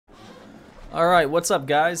All right, what's up,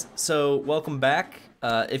 guys? So welcome back.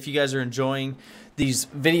 If you guys are enjoying these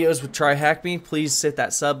videos with Try Hack Me, please hit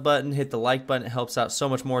that sub button, hit the like button. It helps out so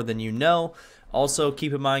much more than you know. Also,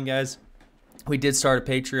 keep in mind, guys, we did start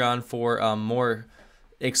a Patreon for more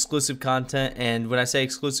exclusive content. And when I say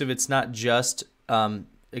exclusive, it's not just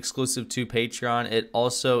exclusive to Patreon. It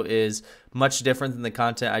also is much different than the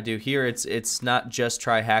content I do here. It's not just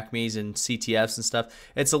Try Hack Me's and CTFs and stuff.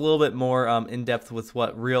 It's a little bit more in depth with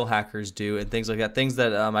what real hackers do and things like that. Things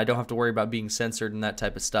that I don't have to worry about being censored and that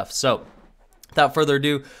type of stuff. So without further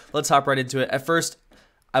ado, let's hop right into it. At first,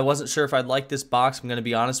 I wasn't sure if I'd like this box, I'm going to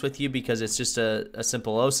be honest with you, because it's just a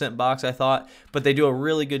simple OSINT box, I thought. But they do a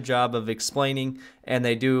really good job of explaining, and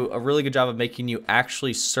they do a really good job of making you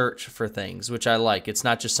actually search for things, which I like. It's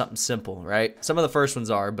not just something simple, right? Some of the first ones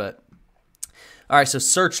are, but... All right, so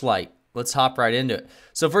Searchlight. Let's hop right into it.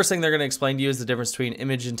 So first thing they're going to explain to you is the difference between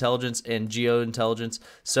image intelligence and geo intelligence.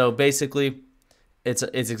 So basically, it's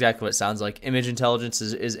exactly what it sounds like. Image intelligence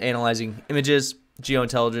is analyzing images.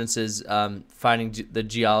 Geointelligence is finding the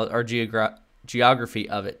geography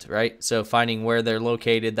of it, right? So finding where they're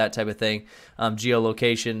located, that type of thing,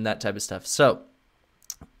 geolocation, that type of stuff. So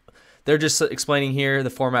they're just explaining here the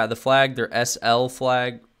format of the flag, their SL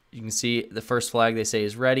flag. You can see the first flag they say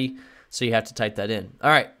is ready, so you have to type that in.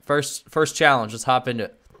 All right, first challenge. Let's hop into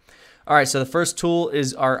it. All right, so the first tool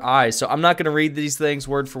is our eyes. So I'm not going to read these things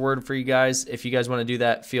word for word for you guys. If you guys want to do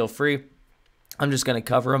that, feel free. I'm just going to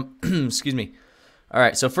cover them. Excuse me. All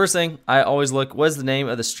right, so first thing, I always look, what is the name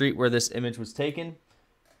of the street where this image was taken?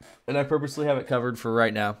 And I purposely have it covered for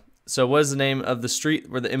right now. So what is the name of the street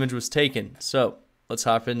where the image was taken? So let's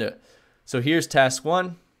hop into it. So here's task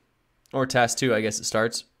 1, or task 2, I guess it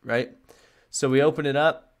starts, right? So we open it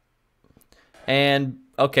up, and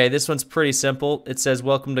okay, this one's pretty simple. It says,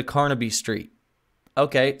 welcome to Carnaby Street.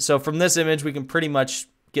 Okay, so from this image, we can pretty much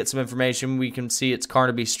get some information. We can see it's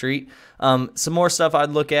Carnaby Street. Some more stuff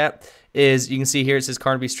I'd look at is, you can see here it says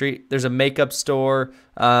Carnaby Street. There's a makeup store,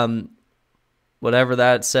 whatever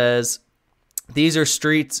that says. These are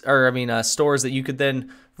streets, or I mean stores that you could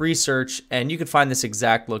then research, and you could find this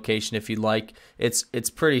exact location if you'd like. It's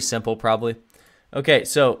pretty simple probably. Okay,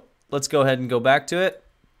 so let's go ahead and go back to it,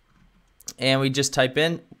 and we just type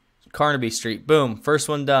in Carnaby Street. Boom, first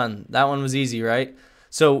one done. That one was easy, right?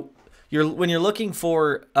 So when you're looking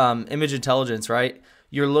for image intelligence, right,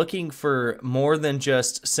 you're looking for more than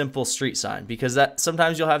just simple street sign, because that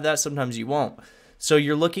sometimes you'll have that, sometimes you won't. So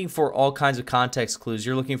you're looking for all kinds of context clues.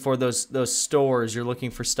 You're looking for those stores. You're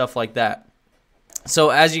looking for stuff like that. So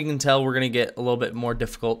as you can tell, we're going to get a little bit more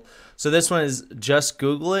difficult. So this one is just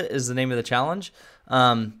Google it is the name of the challenge.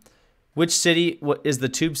 Which city is the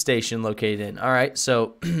tube station located in? All right,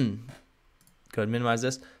 so go ahead and minimize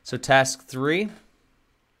this. So task 3.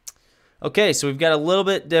 Okay, so we've got a little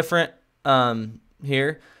bit different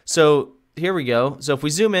here. So here we go. So if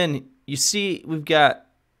we zoom in, you see we've got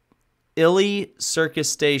Ely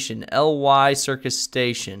Circus Station, LY Circus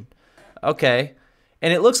Station. Okay,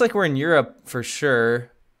 and it looks like we're in Europe for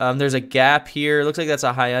sure. There's a gap here. It looks like that's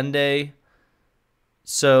a Hyundai.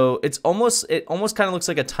 So it almost kind of looks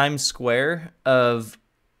like a Times Square of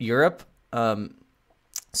Europe.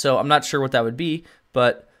 So I'm not sure what that would be,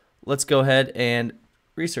 but let's go ahead and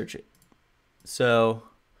research it. So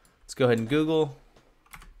let's go ahead and Google,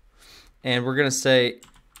 and we're gonna say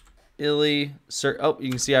Ely. Oh,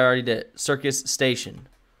 you can see I already did it. Circus Station.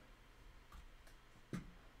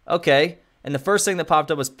 Okay, and the first thing that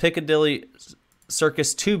popped up was Piccadilly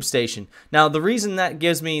Circus Tube Station. Now the reason that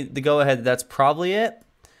gives me the go ahead that's probably it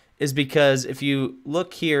is because if you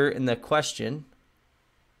look here in the question,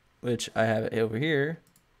 which I have it over here.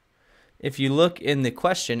 If you look in the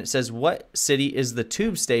question, it says, what city is the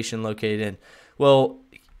tube station located in? Well,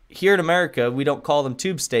 here in America, we don't call them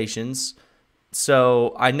tube stations.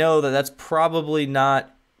 So I know that that's probably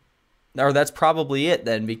not, or that's probably it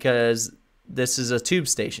then, because this is a tube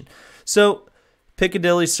station. So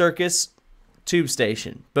Piccadilly Circus Tube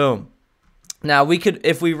Station. Boom. Now we could,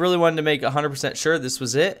 if we really wanted to make 100% sure this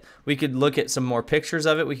was it, we could look at some more pictures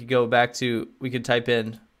of it. We could go back to, we could type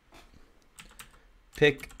in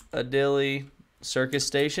Piccadilly Circus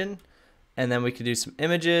Station, and then we could do some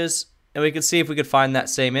images, and we could see if we could find that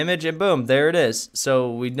same image, and boom, there it is.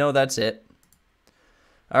 So we know that's it.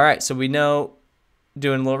 All right, so we know,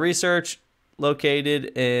 doing a little research,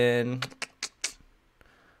 located in,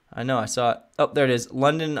 I know I saw it. Oh, there it is,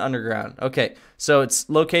 London Underground. Okay, so it's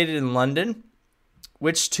located in London.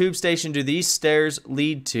 Which tube station do these stairs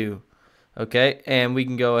lead to? Okay, and we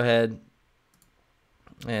can go ahead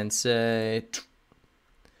and say,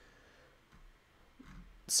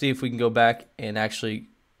 see if we can go back and actually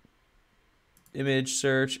image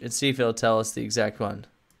search and see if it'll tell us the exact one.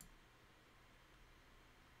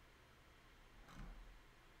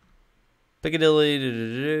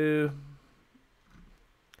 Piccadilly.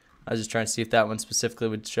 I was just trying to see if that one specifically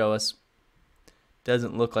would show us.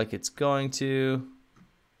 Doesn't look like it's going to.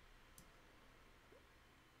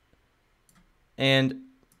 And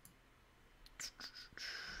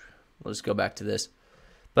we'll just go back to this.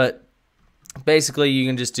 But basically, you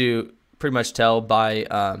can just pretty much tell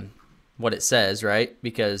by what it says, right?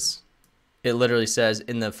 Because it literally says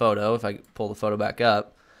in the photo, if I pull the photo back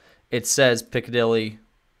up, it says Piccadilly,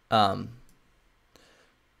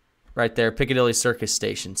 right there, Piccadilly Circus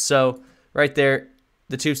Station. So right there,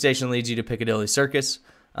 the tube station leads you to Piccadilly Circus.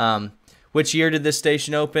 Which year did this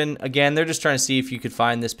station open? Again, they're just trying to see if you could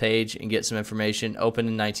find this page and get some information. Opened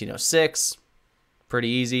in 1906. Pretty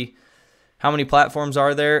easy. How many platforms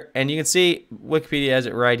are there? And you can see Wikipedia has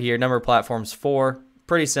it right here. Number of platforms, 4.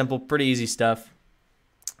 Pretty simple, pretty easy stuff.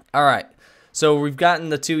 All right. So we've gotten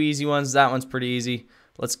the 2 easy ones. That one's pretty easy.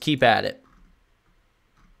 Let's keep at it.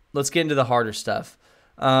 Let's get into the harder stuff.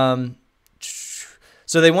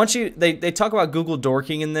 So they want you, they talk about Google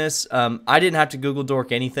dorking in this. I didn't have to Google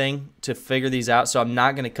dork anything to figure these out, so I'm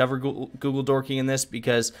not going to cover Google dorking in this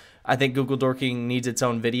because I think Google dorking needs its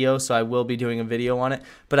own video, so I will be doing a video on it.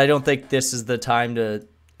 But I don't think this is the time to,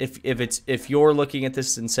 if you're looking at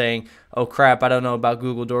this and saying, oh crap, I don't know about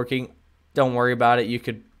Google dorking, don't worry about it. You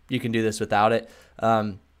can do this without it.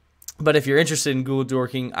 But if you're interested in Google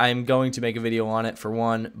dorking, I'm going to make a video on it for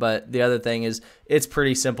one. But the other thing is it's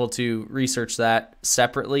pretty simple to research that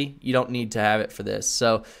separately. You don't need to have it for this.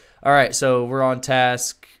 So, all right, so we're on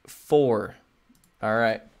task 4. All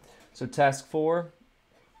right, so task 4,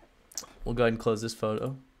 we'll go ahead and close this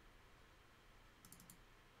photo.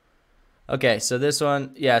 Okay, so this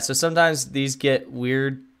one, yeah, so sometimes these get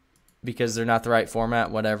weird because they're not the right format,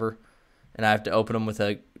 whatever. And I have to open them with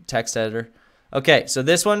a text editor. Okay, so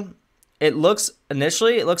this one,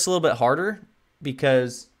 initially it looks a little bit harder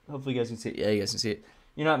because, hopefully you guys can see it. Yeah, you guys can see it.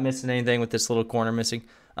 You're not missing anything with this little corner missing.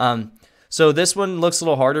 So this one looks a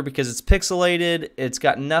little harder because it's pixelated. It's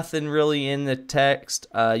got nothing really in the text.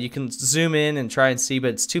 You can zoom in and try and see,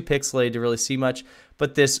 but it's too pixelated to really see much.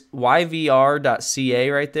 But this yvr.ca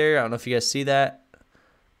right there, I don't know if you guys see that.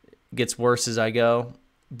 It gets worse as I go.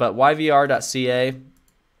 But yvr.ca,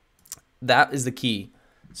 that is the key.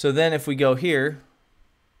 So then if we go here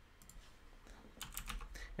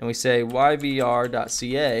and we say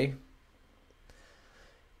yvr.ca,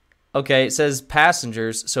 okay, it says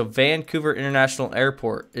passengers. So Vancouver International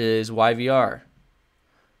Airport is YVR.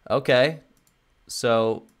 Okay,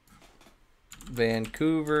 so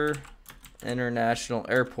Vancouver International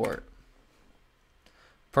Airport.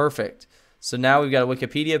 Perfect. So now we've got a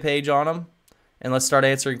Wikipedia page on them, and let's start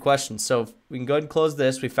answering questions. So we can go ahead and close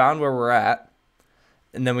this. We found where we're at.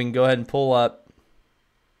 And then we can go ahead and pull up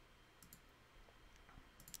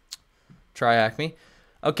Try Hack Me.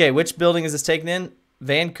 Okay, which building is this taken in?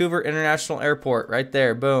 Vancouver International Airport, right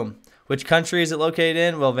there, boom. Which country is it located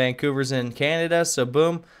in? Well, Vancouver's in Canada, so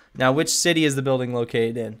boom. Now, which city is the building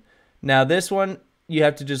located in? Now, this one, you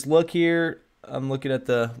have to just look here. I'm looking at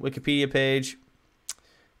the Wikipedia page,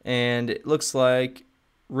 and it looks like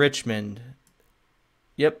Richmond.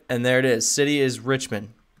 Yep, and there it is. City is Richmond.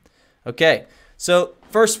 Okay, so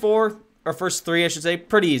first 4, or first 3, I should say,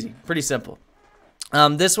 pretty easy, pretty simple.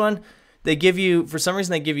 This one, they give you, for some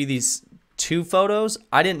reason, they give you these 2 photos.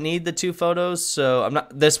 I didn't need the 2 photos, so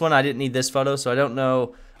this one, I didn't need this photo, so I don't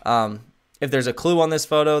know if there's a clue on this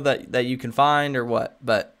photo that you can find or what.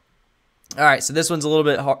 But all right, so this one's a little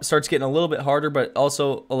bit starts getting a little bit harder, but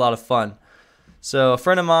also a lot of fun. So a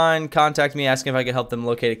friend of mine contacted me asking if I could help them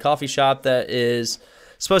locate a coffee shop that is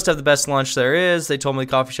supposed to have the best lunch there is. They told me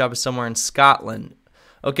the coffee shop is somewhere in Scotland.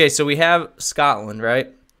 Okay, so we have Scotland,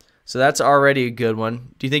 right? So that's already a good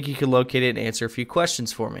one. Do you think you could locate it and answer a few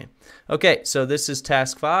questions for me? Okay, so this is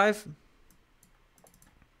task 5.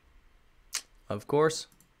 Of course.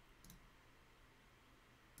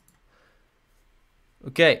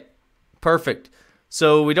 Okay, perfect.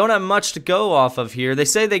 So we don't have much to go off of here. They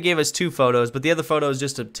say they gave us 2 photos, but the other photo is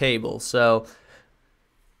just a table. So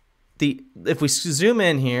if we zoom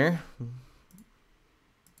in here,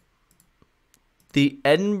 the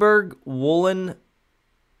Edinburgh woolen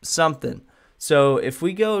something. So if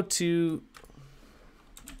we go to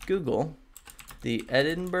Google, the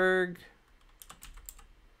Edinburgh,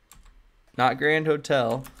 not Grand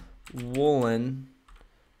Hotel, woolen,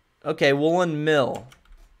 okay, woolen mill.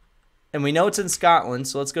 And we know it's in Scotland,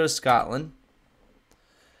 so let's go to Scotland.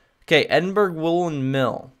 Okay, Edinburgh woolen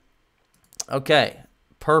mill. Okay,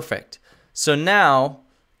 perfect. So now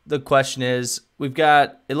the question is, we've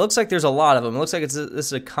got, it looks like there's a lot of them. It looks like this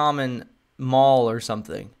is a common mall or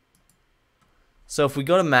something. So if we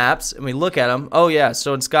go to maps and we look at them, oh yeah,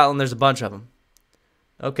 so in Scotland there's a bunch of them.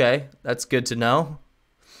 Okay, that's good to know.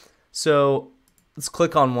 So let's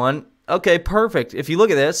click on one. Okay, perfect. If you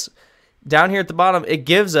look at this, down here at the bottom, it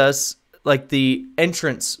gives us like the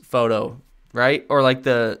entrance photo, right? Or like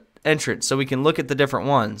the entrance, so we can look at the different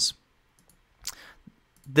ones.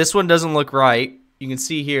 This one doesn't look right. You can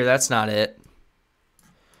see here, that's not it.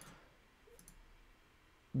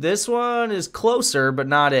 This one is closer, but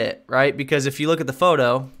not it, right? Because if you look at the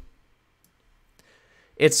photo,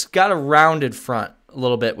 it's got a rounded front a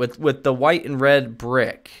little bit with the white and red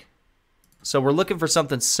brick. So we're looking for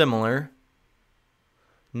something similar.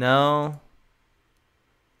 No.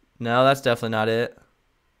 No, that's definitely not it.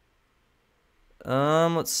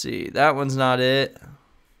 Let's see. That one's not it.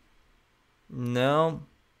 No.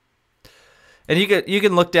 And you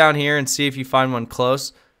can look down here and see if you find one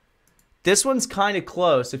close. This one's kind of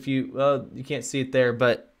close. If you, well, you can't see it there,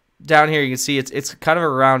 but down here you can see it's kind of a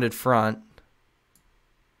rounded front.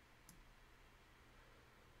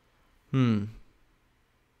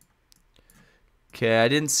 Okay, I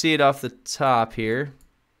didn't see it off the top here.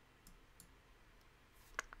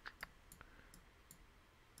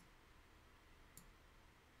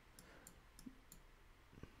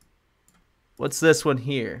 What's this one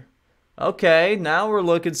here? Okay, now we're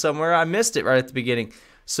looking somewhere. I missed it right at the beginning.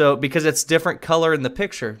 So, because it's different color in the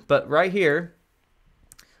picture. But right here,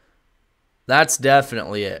 that's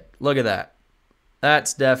definitely it. Look at that.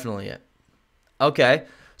 That's definitely it. Okay,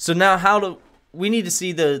 so now we need to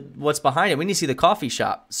see what's behind it. We need to see the coffee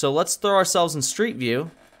shop. So let's throw ourselves in Street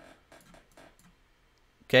View.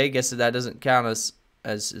 Okay, guess that doesn't count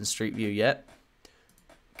as in Street View yet.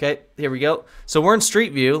 Okay, here we go. So we're in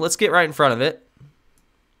Street View. Let's get right in front of it.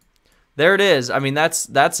 There it is. I mean, that's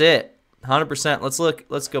it. 100%. Let's look.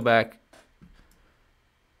 Let's go back.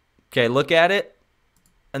 Okay, look at it,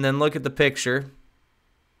 and then look at the picture.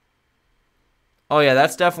 Oh yeah,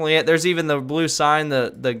 that's definitely it. There's even the blue sign,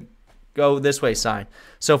 the go this way sign.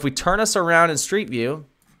 So if we turn us around in Street View,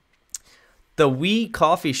 the Wee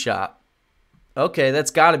Coffee Shop. Okay,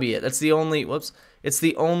 that's got to be it. That's the only. Whoops. It's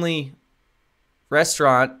the only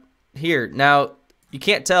restaurant here. Now you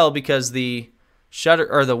can't tell because the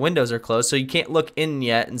shutter or the windows are closed, so you can't look in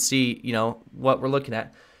yet and see, you know, what we're looking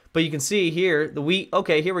at. But you can see here the Wee.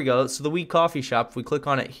 Okay, here we go. So the Wee Coffee Shop. If we click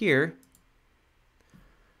on it here,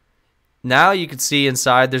 now you can see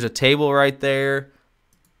inside. There's a table right there,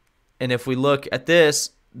 and if we look at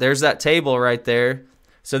this, there's that table right there.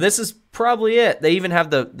 So this is probably it. They even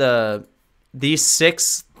have these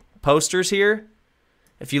 6 posters here.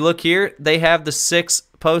 If you look here, they have the 6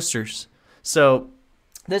 posters. So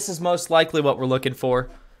this is most likely what we're looking for.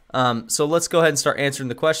 So let's go ahead and start answering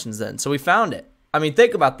the questions then. So we found it. I mean,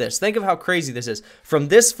 think about this. Think of how crazy this is. From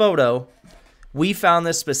this photo, we found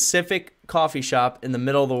this specific coffee shop in the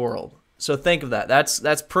middle of the world. So think of that.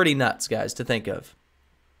 That's pretty nuts, guys, to think of.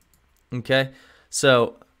 Okay?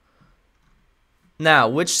 So now,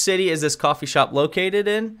 which city is this coffee shop located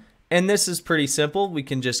in? And this is pretty simple. We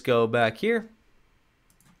can just go back here.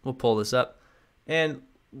 We'll pull this up. And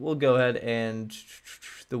we'll go ahead and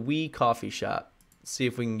the Wee Coffee Shop. See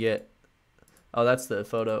if we can get. Oh, that's the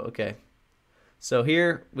photo. Okay. So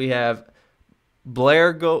here we have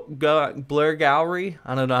Blair Gowrie.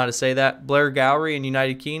 I don't know how to say that. Blair Gowrie in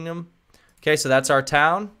United Kingdom. Okay, so that's our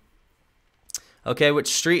town. Okay, which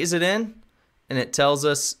street is it in? And it tells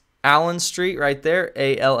us Allen Street right there.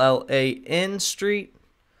 Allan Street.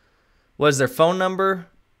 What is their phone number?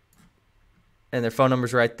 And their phone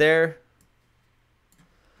number's right there.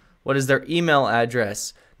 What is their email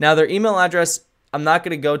address? Now, their email address, I'm not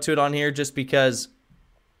going to go to it on here just because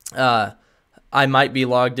I might be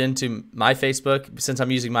logged into my Facebook since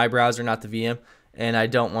I'm using my browser, not the VM, and I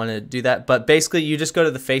don't want to do that. But basically, you just go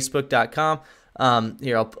to the facebook.com.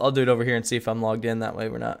 Here, I'll do it over here and see if I'm logged in. That way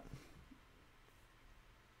we're not.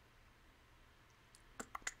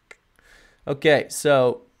 Okay,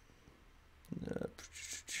 so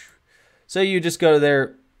you just go to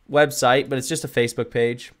their website, but it's just a Facebook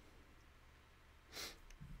page.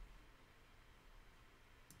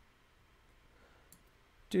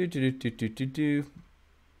 And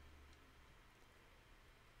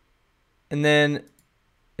then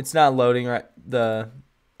it's not loading, right? The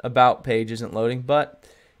About page isn't loading, but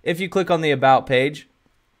if you click on the About page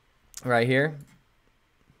right here,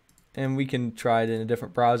 and we can try it in a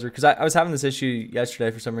different browser, because I was having this issue yesterday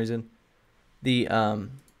for some reason. The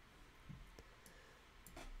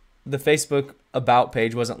Facebook About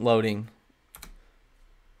page wasn't loading.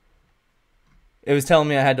 It was telling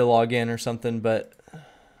me I had to log in or something, but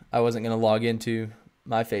I wasn't going to log into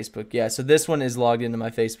my Facebook. Yeah, so this one is logged into my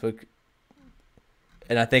Facebook,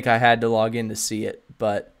 and I think I had to log in to see it.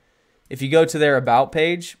 But if you go to their About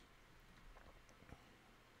page,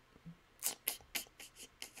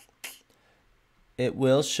 it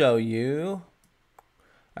will show you.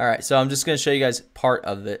 All right, so I'm just going to show you guys part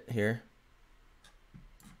of it here.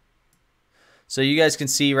 So you guys can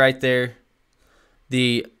see right there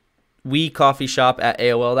the We Coffee Shop at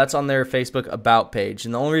AOL. That's on their Facebook About page.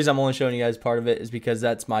 And the only reason I'm only showing you guys part of it is because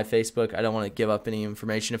that's my Facebook. I don't want to give up any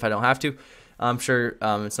information if I don't have to. I'm sure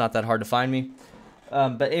it's not that hard to find me.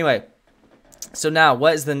 But anyway, so now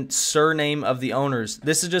what is the surname of the owners?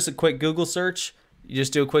 This is just a quick Google search. You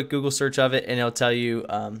just do a quick Google search of it, and it'll tell you.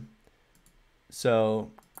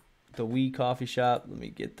 So the We Coffee Shop. Let me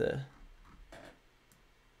get the.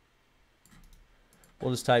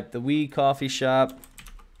 We'll just type the We Coffee Shop.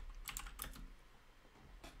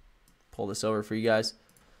 Pull this over for you guys.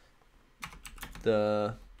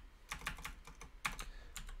 The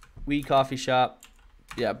We Coffee Shop.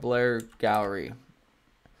 Yeah, Blair Gallery.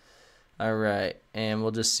 All right, and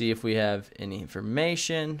we'll just see if we have any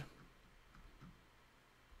information.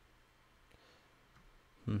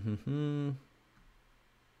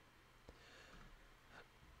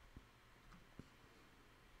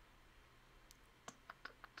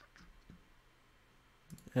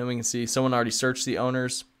 And we can see someone already searched the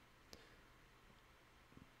owners.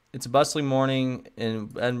 It's a bustling morning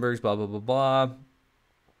in Edinburgh's blah, blah, blah, blah.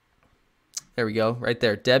 There we go, right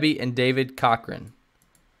there. Debbie and David Cochran.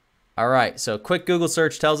 All right, so quick Google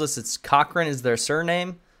search tells us it's Cochran is their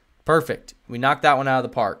surname. Perfect. We knocked that one out of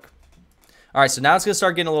the park. All right, so now it's going to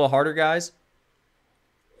start getting a little harder, guys.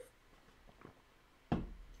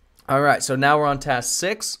 All right, so now we're on task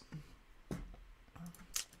 6.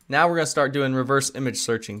 Now we're going to start doing reverse image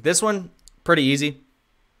searching. This one, pretty easy.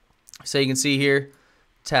 So you can see here,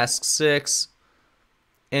 task 6.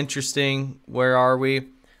 Interesting. Where are we?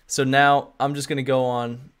 So now I'm just going to go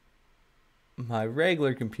on my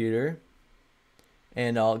regular computer,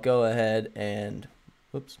 and I'll go ahead and,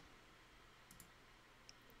 whoops,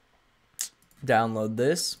 download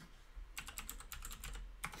this.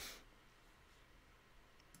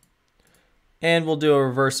 And we'll do a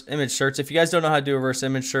reverse image search. If you guys don't know how to do a reverse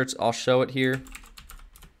image search, I'll show it here.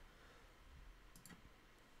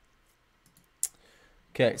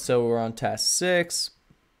 Okay, so we're on task 6.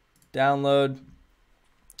 Download.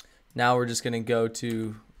 Now we're just going to go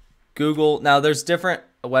to Google. Now there's different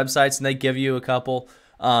websites, and they give you a couple.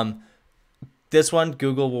 This one,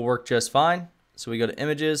 Google, will work just fine. So we go to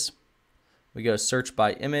images. We go to search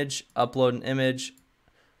by image, upload an image,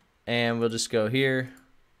 and we'll just go here.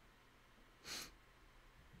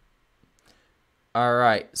 All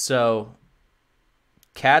right, so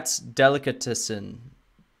Cat's Delicatessen.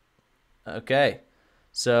 Okay,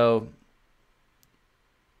 so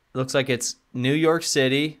looks like it's New York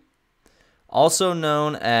City, also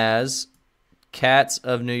known as Cats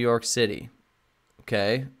of New York City.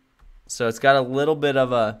 Okay, so it's got a little bit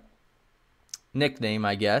of a nickname,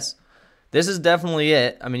 I guess. This is definitely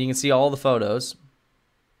it. I mean, you can see all the photos.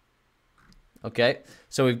 Okay,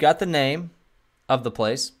 so we've got the name of the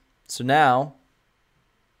place. So now,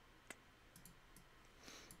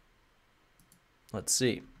 let's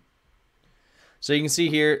see. So you can see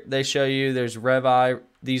here, they show you there's RevEye.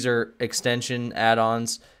 These are extension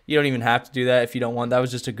add-ons. You don't even have to do that if you don't want. That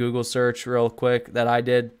was just a Google search real quick that I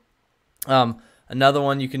did. Another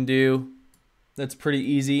one you can do that's pretty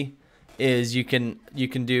easy is you can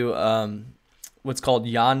do what's called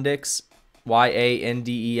Yandex,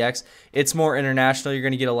 Yandex. It's more international. You're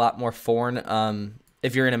going to get a lot more foreign.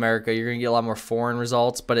 If you're in America, you're going to get a lot more foreign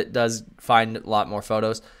results, but it does find a lot more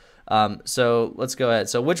photos. So let's go ahead.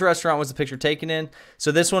 So which restaurant was the picture taken in?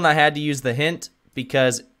 So this one I had to use the hint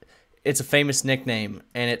because it's a famous nickname,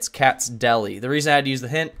 and it's Cat's Deli. The reason I had to use the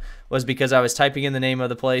hint was because I was typing in the name of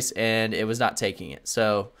the place, and it was not taking it.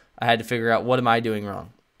 So I had to figure out, what am I doing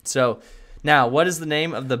wrong? So now, what is the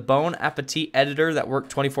name of the Bon Appetit editor that worked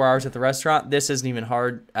 24 hours at the restaurant? This isn't even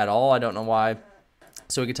hard at all. I don't know why.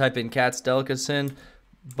 So we could type in Cat's Delicatessen,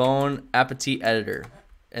 Bon Appetit editor.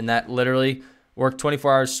 And that literally worked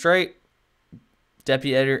 24 hours straight.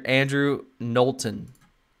 Deputy editor Andrew Knowlton.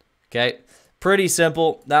 Okay, pretty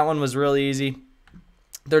simple. That one was really easy.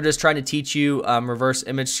 They're just trying to teach you reverse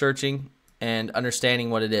image searching and understanding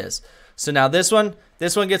what it is. So now this one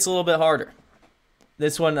gets a little bit harder.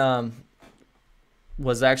 This one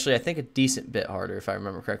was actually, I think, a decent bit harder, if I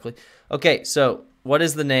remember correctly. Okay, so what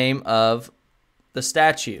is the name of the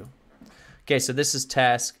statue? Okay, so this is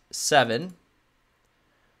task 7.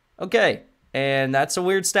 Okay, and that's a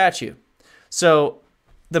weird statue. So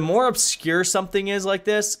the more obscure something is like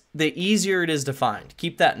this, the easier it is to find.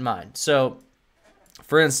 Keep that in mind. So,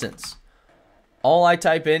 for instance, all I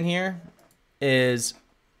type in here is,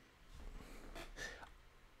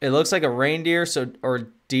 it looks like a reindeer, or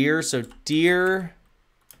deer. So deer,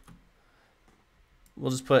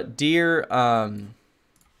 we'll just put deer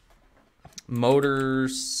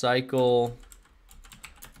motorcycle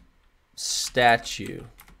statue,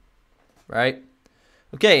 right?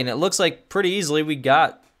 Okay, and it looks like pretty easily we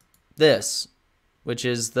got this, which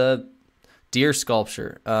is the deer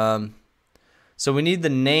sculpture. So we need the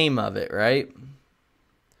name of it, right?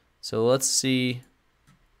 So let's see.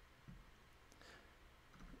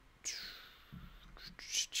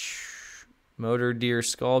 Motor deer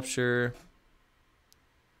sculpture.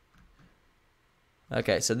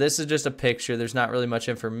 Okay, so this is just a picture. There's not really much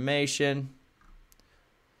information.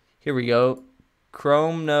 Here we go.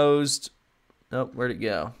 Chrome-nosed. Nope, where'd it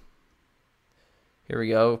go? Here we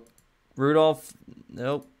go. Rudolph.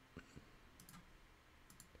 Nope.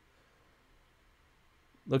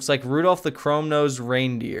 Looks like Rudolph the Chrome-Nosed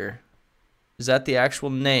Reindeer. Is that the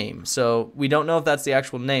actual name? So we don't know if that's the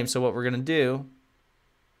actual name. So what we're going to do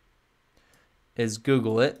is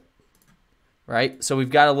Google it, right? So we've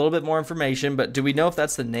got a little bit more information, but do we know if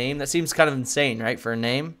that's the name? That seems kind of insane, right, for a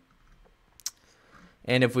name.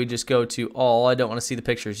 And if we just go to all, I don't want to see the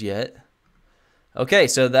pictures yet. Okay,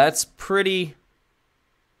 so that's pretty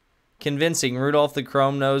convincing. Rudolph the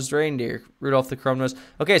Chrome-Nosed Reindeer. Rudolph the Chrome-Nosed.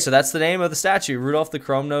 Okay, so that's the name of the statue, Rudolph the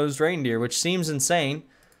Chrome-Nosed Reindeer, which seems insane.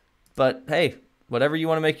 But hey, whatever you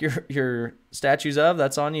want to make your statues of,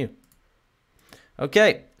 that's on you.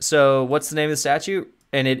 Okay, so what's the name of the statue?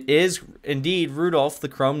 And it is indeed Rudolph the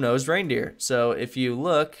Chrome-Nosed Reindeer. So if you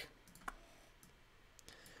look,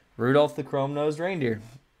 Rudolph the Chrome-Nosed Reindeer.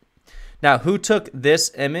 Now, who took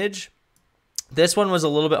this image? This one was a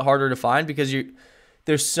little bit harder to find because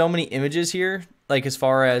there's so many images here. Like as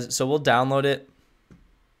far as, so we'll download it,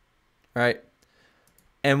 right?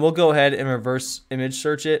 And we'll go ahead and reverse image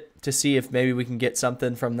search it to see if maybe we can get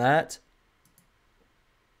something from that.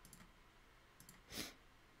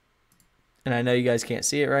 And I know you guys can't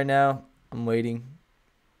see it right now. I'm waiting.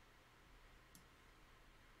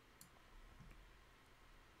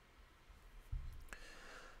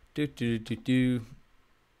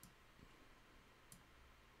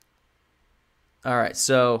 All right,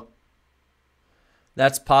 so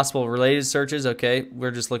that's possible related searches. Okay, we're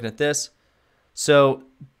just looking at this. So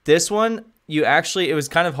this one, it was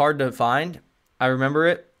kind of hard to find. I remember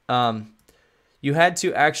it. You had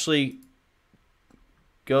to actually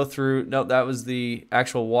go through. No, that was the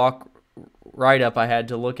actual walk write-up I had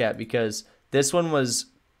to look at because this one was,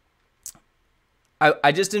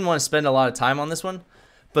 I just didn't want to spend a lot of time on this one.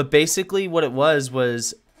 But basically what it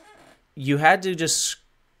was you had to just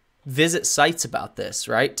visit sites about this,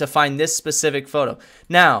 right, to find this specific photo.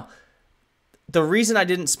 Now, the reason I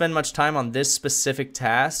didn't spend much time on this specific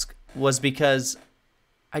task was because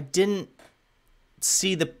I didn't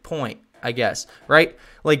see the point, I guess, right?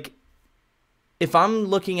 Like, if I'm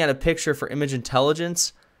looking at a picture for image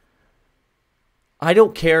intelligence, I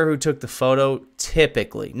don't care who took the photo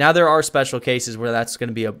typically. Now, there are special cases where that's going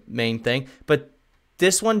to be a main thing, but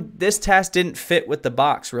this task didn't fit with the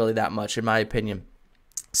box really that much, in my opinion.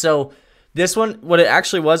 So this one, what it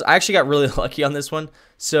actually was, I actually got really lucky on this one.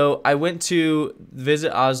 So I went to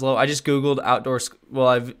visit Oslo. I just Googled outdoors. Well,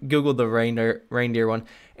 I've Googled the reindeer one,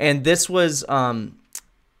 and this was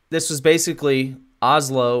basically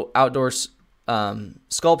Oslo outdoor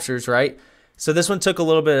sculptures, right? So this one took a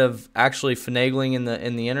little bit of actually finagling in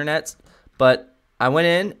the internet, but I went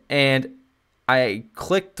in and I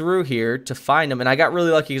clicked through here to find them, and I got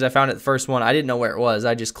really lucky because I found it the first one. I didn't know where it was.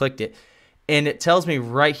 I just clicked it, and it tells me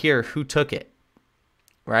right here who took it,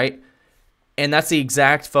 right? And that's the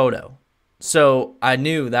exact photo. So I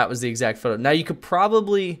knew that was the exact photo. Now, you could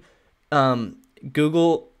probably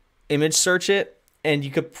Google image search it, and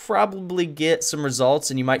you could probably get some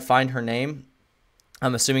results, and you might find her name.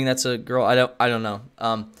 I'm assuming that's a girl. I don't know.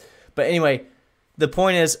 But anyway, the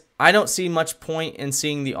point is, I don't see much point in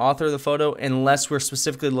seeing the author of the photo unless we're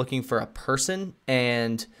specifically looking for a person,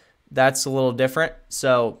 and that's a little different.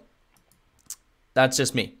 So that's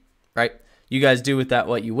just me, right? You guys do with that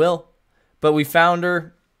what you will. But we found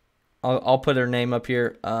her. I'll put her name up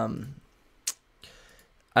here. I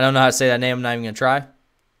don't know how to say that name. I'm not even going to try.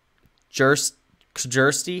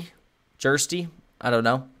 Jersty. I don't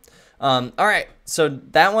know. All right. So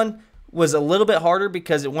that one was a little bit harder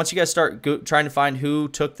because once you guys start trying to find who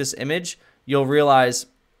took this image, you'll realize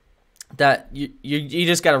that you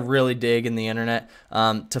just got to really dig in the internet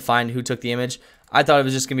to find who took the image. I thought it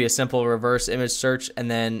was just going to be a simple reverse image search,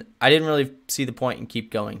 and then I didn't really see the point and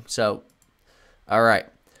keep going. So, all right.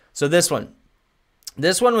 So this one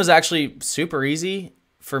was actually super easy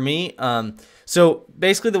for me. So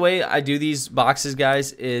basically the way I do these boxes,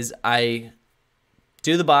 guys, is I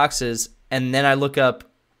do the boxes, and then I look up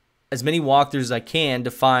as many walkthroughs as I can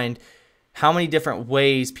to find how many different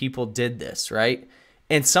ways people did this, right?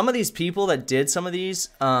 And some of these people that did some of these,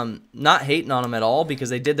 not hating on them at all because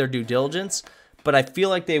they did their due diligence, but I feel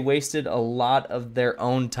like they wasted a lot of their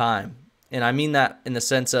own time. And I mean that in the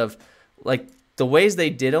sense of, like, the ways they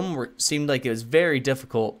did them seemed like it was very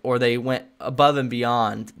difficult, or they went above and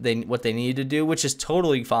beyond what they needed to do, which is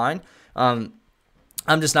totally fine. I'm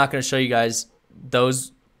just not going to show you guys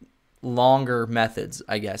those longer methods,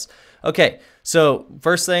 I guess. Okay, so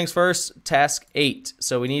first things first, task 8.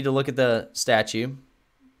 So we need to look at the statue.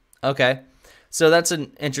 Okay, so that's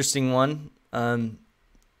an interesting one. I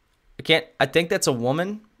think that's a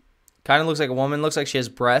woman. Kind of looks like a woman. Looks like she has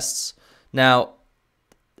breasts. Now,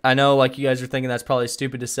 I know like you guys are thinking that's probably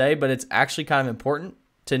stupid to say, but it's actually kind of important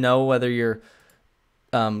to know whether you're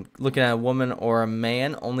looking at a woman or a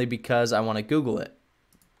man, only because I want to Google it.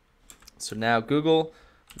 So now Google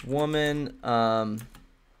woman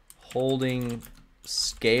holding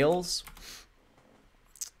scales.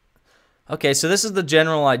 Okay, so this is the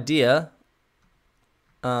general idea.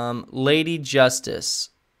 Lady Justice.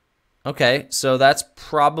 Okay, so that's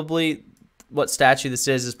probably what statue this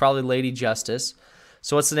is probably Lady Justice.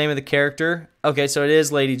 So what's the name of the character? Okay, so it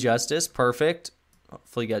is Lady Justice. Perfect.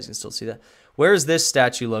 Hopefully you guys can still see that. Where is this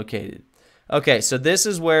statue located? Okay, so this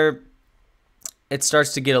is where it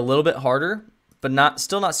starts to get a little bit harder, but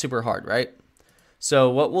still not super hard, right? So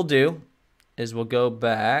what we'll do is we'll go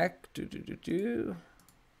back,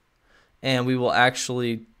 and we will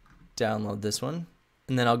actually download this one.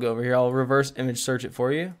 And then I'll go over here. I'll reverse image search it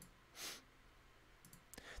for you.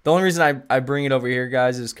 The only reason I bring it over here,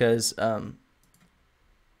 guys, is because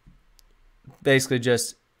basically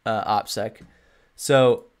just OPSEC.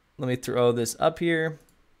 So let me throw this up here.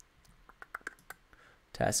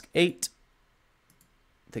 Task 8.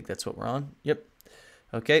 I think that's what we're on. Yep.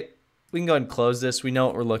 Okay. We can go ahead and close this. We know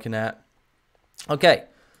what we're looking at. Okay.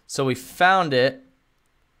 So we found it.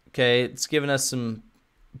 Okay. It's giving us some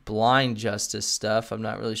blind justice stuff. I'm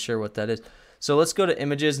not really sure what that is. So let's go to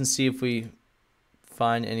images and see if we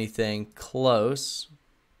find anything close.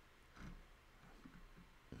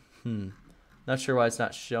 Not sure why it's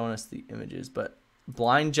not showing us the images, but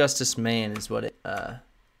blind justice man is what it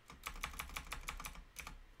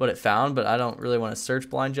found, but I don't really want to search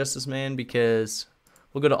blind justice man because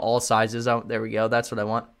we'll go to all sizes. There we go. That's what I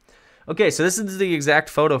want. Okay, so this is the exact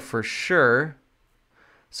photo for sure.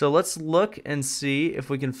 So let's look and see if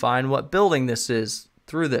we can find what building this is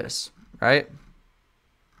through this, right?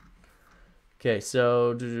 Okay,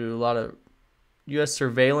 so a lot of U.S.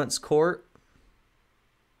 surveillance court.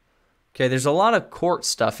 Okay, there's a lot of court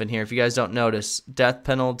stuff in here if you guys don't notice. Death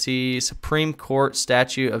penalty, Supreme Court,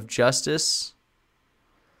 Statue of Justice.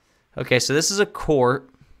 Okay, so this is a court.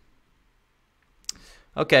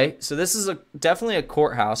 Okay, so this is definitely a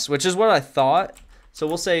courthouse, which is what I thought. So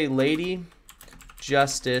we'll say Lady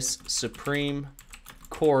Justice Supreme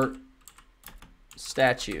Court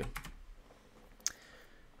statue.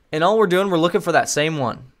 And all we're doing, we're looking for that same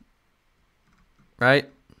one, right?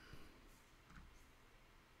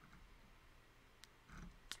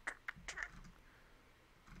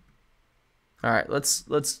 All right, let's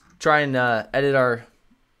try and edit our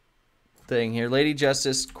thing here. Lady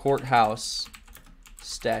Justice Courthouse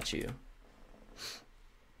statue.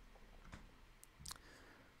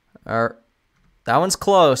 All right, that one's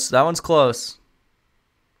close. That one's close.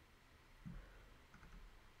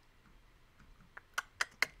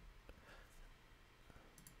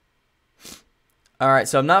 All right,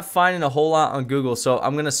 so I'm not finding a whole lot on Google, so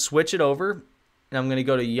I'm going to switch it over, and I'm going to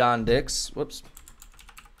go to Yandex. Whoops.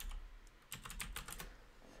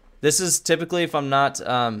 This is typically if I'm not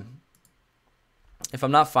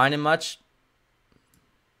finding much.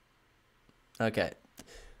 Okay.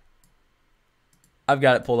 I've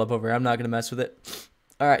got it pulled up over here. I'm not going to mess with it.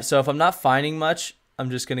 All right, so if I'm not finding much,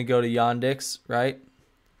 I'm just going to go to Yandex, right?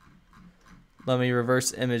 Let me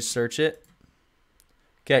reverse image search it.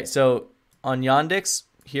 Okay, so on Yandex,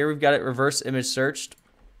 here we've got it reverse image searched.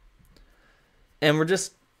 And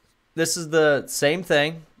this is the same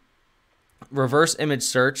thing, reverse image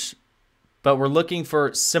search, but we're looking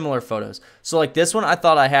for similar photos. So like this one, I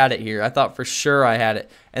thought I had it here. I thought for sure I had it.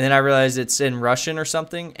 And then I realized it's in Russian or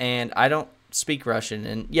something, and I don't speak Russian.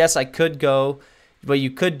 And yes, I could go, what you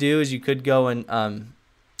could do is you could go and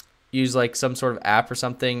use like some sort of app or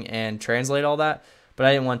something and translate all that, but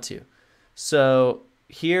I didn't want to. So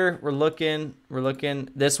here we're looking.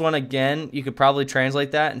 This one again, you could probably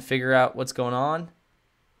translate that and figure out what's going on.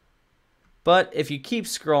 But if you keep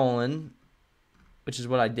scrolling, which is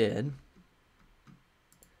what I did,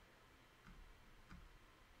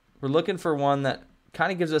 we're looking for one that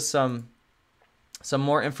kind of gives us some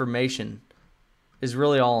more information. Is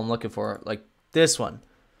really all I'm looking for. Like this one.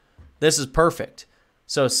 This is perfect.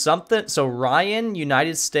 So Ryan,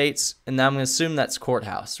 United States, and I'm going to assume that's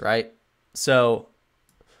courthouse, right? So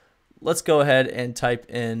let's go ahead and type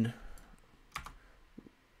in,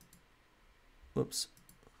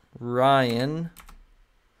 Ryan,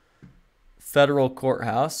 federal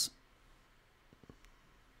courthouse.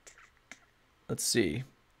 Let's see.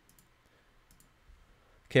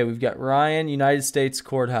 Okay, we've got Ryan, United States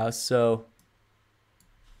courthouse. So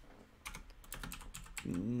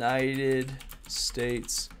United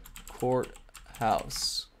States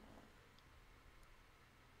courthouse.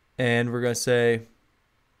 And we're going to say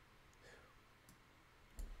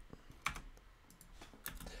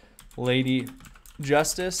Lady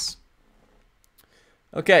Justice.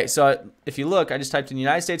 Okay, so if you look, I just typed in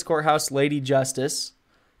United States courthouse, Lady Justice,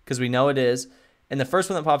 because we know it is. And the first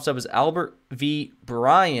one that pops up is Albert v.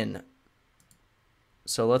 Bryan.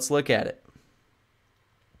 So let's look at it.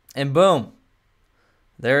 And boom.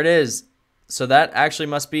 There it is. So that actually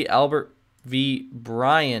must be Albert v.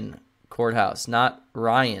 Bryan courthouse, not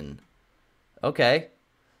Ryan. Okay.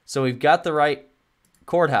 So we've got the right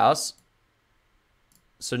courthouse.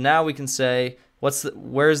 So now we can say,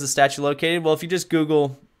 where is the statue located? Well, if you just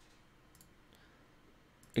Google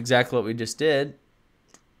exactly what we just did,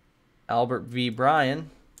 Albert v.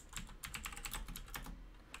 Bryan,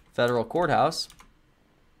 federal courthouse.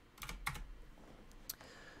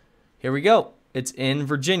 Here we go. It's in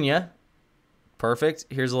Virginia. Perfect.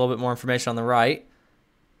 Here's a little bit more information on the right.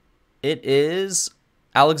 It is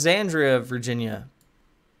Alexandria, Virginia.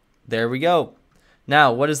 There we go.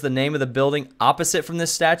 Now, what is the name of the building opposite from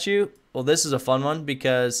this statue? Well, this is a fun one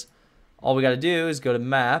because all we got to do is go to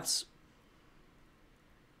maps.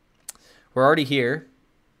 We're already here.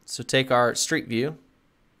 So take our street view.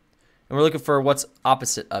 And we're looking for what's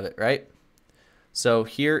opposite of it, right? So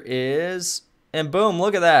here is, and boom,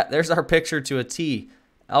 look at that. There's our picture to a T.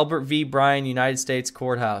 Albert v. Bryan, United States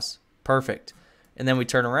Courthouse. Perfect. And then we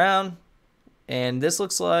turn around, and this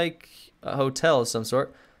looks like a hotel of some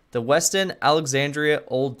sort. The Westin Alexandria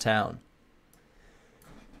Old Town.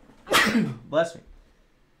 Bless me.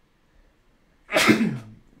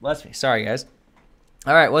 Bless me. Sorry, guys.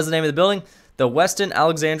 All right, what's the name of the building? The Westin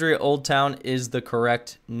Alexandria Old Town is the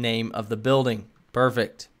correct name of the building.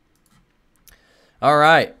 Perfect. All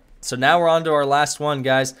right. So now we're on to our last one,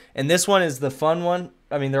 guys. And this one is the fun one.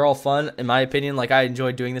 I mean, they're all fun, in my opinion. Like, I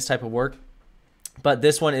enjoy doing this type of work. But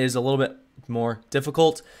this one is a little bit more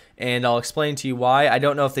difficult, and I'll explain to you why. I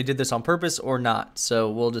don't know if they did this on purpose or not,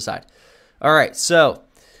 so we'll decide. All right, so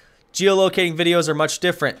geolocating videos are much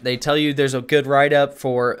different. They tell you there's a good write-up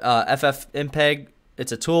for FFmpeg.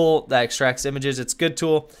 It's a tool that extracts images. It's a good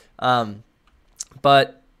tool,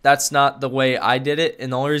 but that's not the way I did it,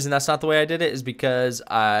 and the only reason that's not the way I did it is because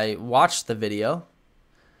I watched the video.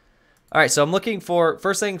 All right, so I'm looking for,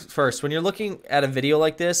 first things first, when you're looking at a video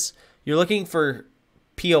like this, you're looking for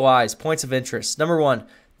POIs, points of interest. Number one,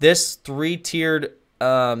 this 3-tiered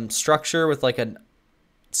structure with like an,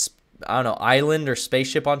 I don't know, island or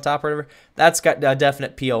spaceship on top or whatever, that's got a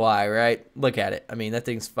definite POI, right? Look at it. I mean, that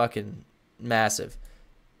thing's fucking massive.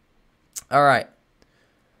 All right.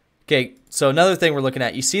 Okay, so another thing we're looking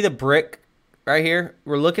at, you see the brick right here?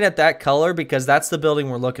 We're looking at that color because that's the building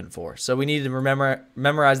we're looking for. So we need to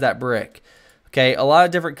memorize that brick. Okay, a lot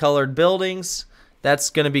of different colored buildings. That's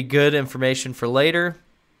going to be good information for later.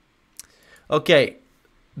 Okay,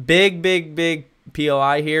 big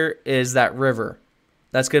POI here is that river.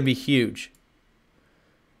 That's going to be huge.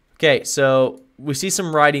 Okay, so we see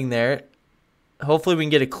some writing there. Hopefully we can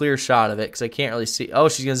get a clear shot of it because I can't really see. Oh,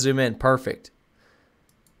 she's going to zoom in. Perfect.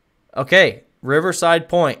 Okay, Riverside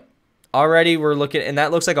Point. Already we're looking, and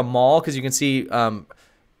that looks like a mall because you can see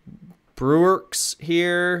Brewerks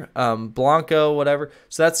here, Blanco, whatever.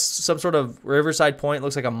 So that's some sort of Riverside Point.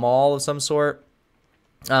 Looks like a mall of some sort.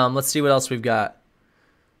 Let's see what else we've got.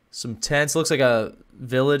 Some tents. Looks like a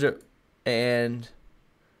village. And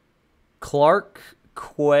Clark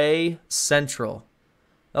Quay Central.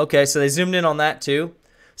 Okay, so they zoomed in on that too.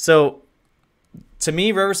 So to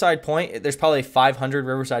me, Riverside Point, there's probably 500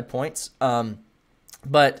 Riverside Points.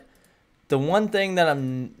 But the one thing that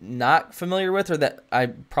I'm not familiar with, or that I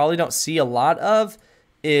probably don't see a lot of,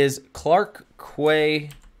 is Clark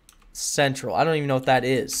Quay Central. I don't even know what that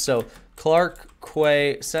is. So Clark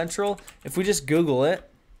Quay Central. If we just Google it,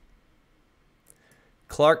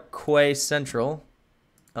 Clark Quay Central.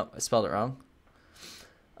 Oh, I spelled it wrong.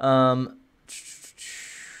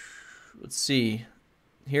 Let's see.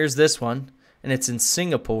 Here's this one, and it's in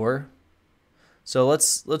Singapore. So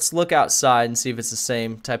let's look outside and see if it's the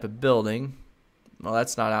same type of building. Well,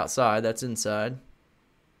 that's not outside. That's inside.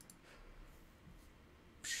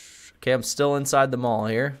 Okay, I'm still inside the mall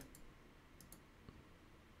here.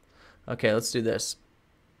 Okay, let's do this.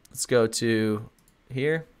 Let's go to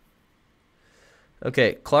here.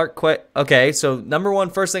 Okay, Clark Quay. Okay, so number one,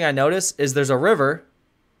 first thing I notice is there's a river.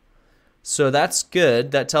 So that's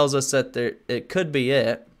good. That tells us that it could be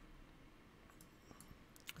it.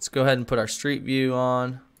 Let's go ahead and put our street view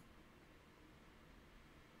on.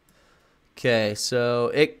 Okay, so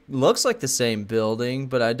it looks like the same building,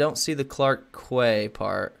 but I don't see the Clark Quay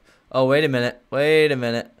part. Oh, wait a minute. Wait a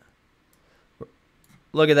minute.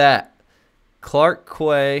 Look at that. Clark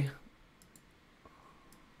Quay.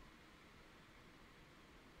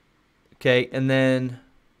 Okay, and then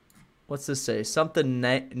what's this say? Something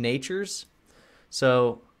Natures.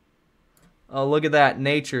 So, oh, look at that.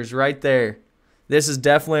 Natures right there. This is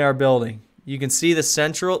definitely our building. You can see the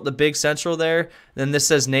central, the big central there. Then this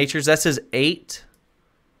says Natures. That says 8.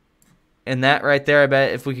 And that right there, I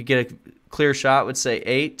bet if we could get a clear shot, would say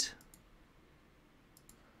 8.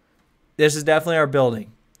 This is definitely our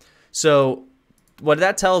building. So what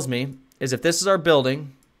that tells me is if this is our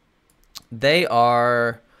building, they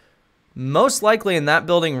are most likely in that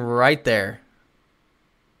building right there.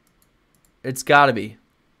 It's got to be.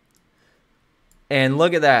 And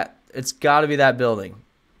look at that. It's got to be that building.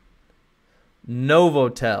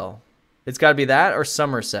 Novotel. It's got to be that or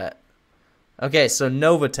Somerset. Okay, so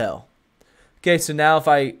Novotel. Okay, so now if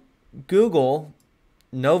I Google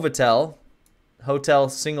Novotel, Hotel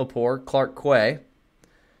Singapore, Clark Quay,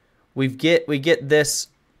 we get this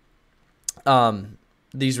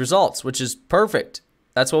these results, which is perfect.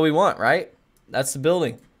 That's what we want, right? That's the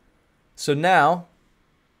building. So now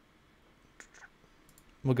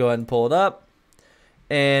we'll go ahead and pull it up.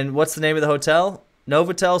 And what's the name of the hotel?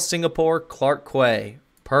 Novotel Singapore, Clark Quay.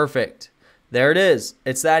 Perfect. There it is.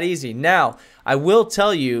 It's that easy. Now, I will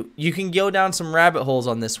tell you, you can go down some rabbit holes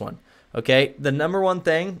on this one. Okay? The number one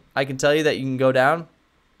thing I can tell you that you can go down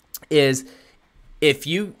is if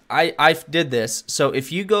you, I did this. So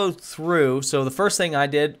if you go through, so the first thing I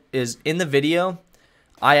did is in the video,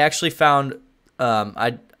 I actually found,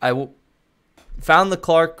 I found the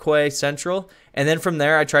Clark Quay Central, and then from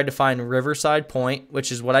there I tried to find Riverside Point,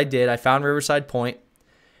 which is what I did. I found Riverside Point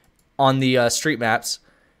on the street maps,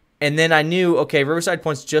 and then I knew, okay, Riverside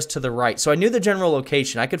Point's just to the right, so I knew the general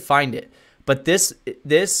location. I could find it, but this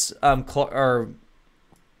or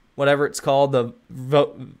whatever it's called, the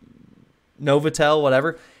Novotel,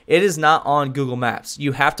 whatever, it is not on Google Maps.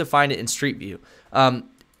 You have to find it in Street View,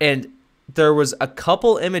 and there was a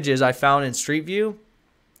couple images I found in Street View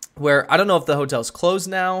where I don't know if the hotel's closed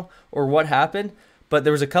now or what happened, but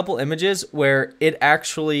there was a couple images where it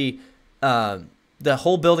actually, the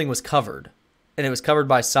whole building was covered, and it was covered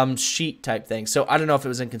by some sheet type thing. So I don't know if it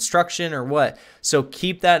was in construction or what. So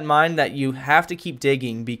keep that in mind that you have to keep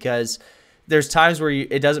digging, because there's times where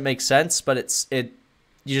it doesn't make sense, but you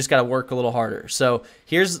just got to work a little harder. So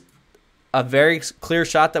here's a very clear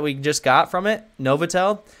shot that we just got from it,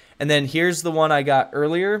 Novotel. And then here's the one I got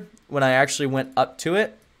earlier when I actually went up to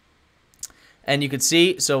it. And you can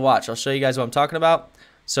see, so watch, I'll show you guys what I'm talking about.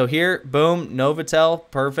 So here, boom, Novotel,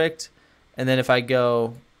 perfect. And then if I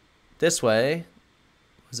go this way,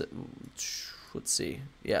 let's see.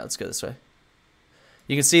 Yeah, let's go this way.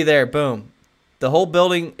 You can see there, boom. The whole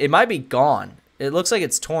building, it might be gone. It looks like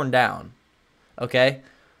it's torn down. Okay?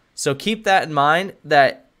 So keep that in mind,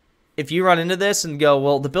 that if you run into this and go,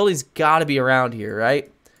 well, the building's got to be around here,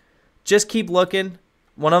 right? Just keep looking.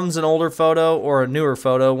 One of them's an older photo or a newer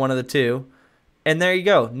photo, one of the two. And there you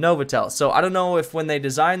go, Novotel. So I don't know if when they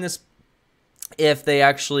designed this, if the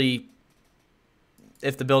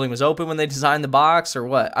building was open when they designed the box or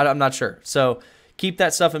what. I'm not sure. So keep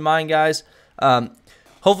that stuff in mind, guys.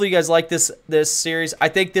 Hopefully you guys like this series. I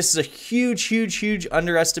think this is a huge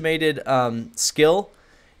underestimated skill,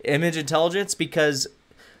 image intelligence, because,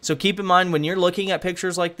 so keep in mind when you're looking at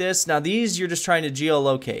pictures like this, now these you're just trying to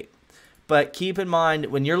geolocate. But keep in mind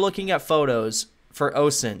when you're looking at photos for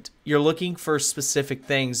OSINT, you're looking for specific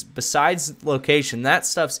things besides location. That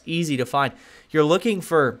stuff's easy to find. You're looking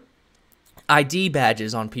for ID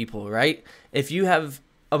badges on people, right? If you have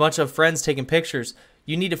a bunch of friends taking pictures,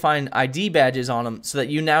 you need to find ID badges on them so that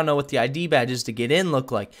you now know what the ID badges to get in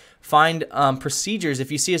look like. Find procedures. If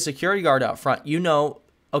you see a security guard out front, you know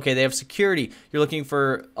Okay, they have security. You're looking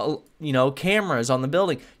for, cameras on the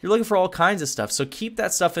building. You're looking for all kinds of stuff. So keep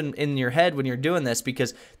that stuff in your head when you're doing this,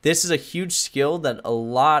 because this is a huge skill that a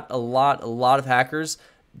lot of hackers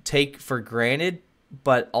take for granted,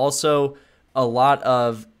 but also a lot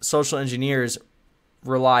of social engineers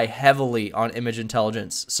rely heavily on image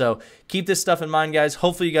intelligence. So keep this stuff in mind, guys.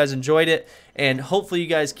 Hopefully you guys enjoyed it, and hopefully you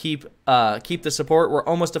guys keep the support. We're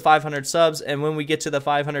almost to 500 subs, and when we get to the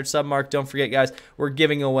 500 sub mark, don't forget, guys, we're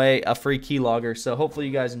giving away a free keylogger. So hopefully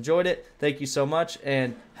you guys enjoyed it. Thank you so much,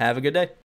 and have a good day.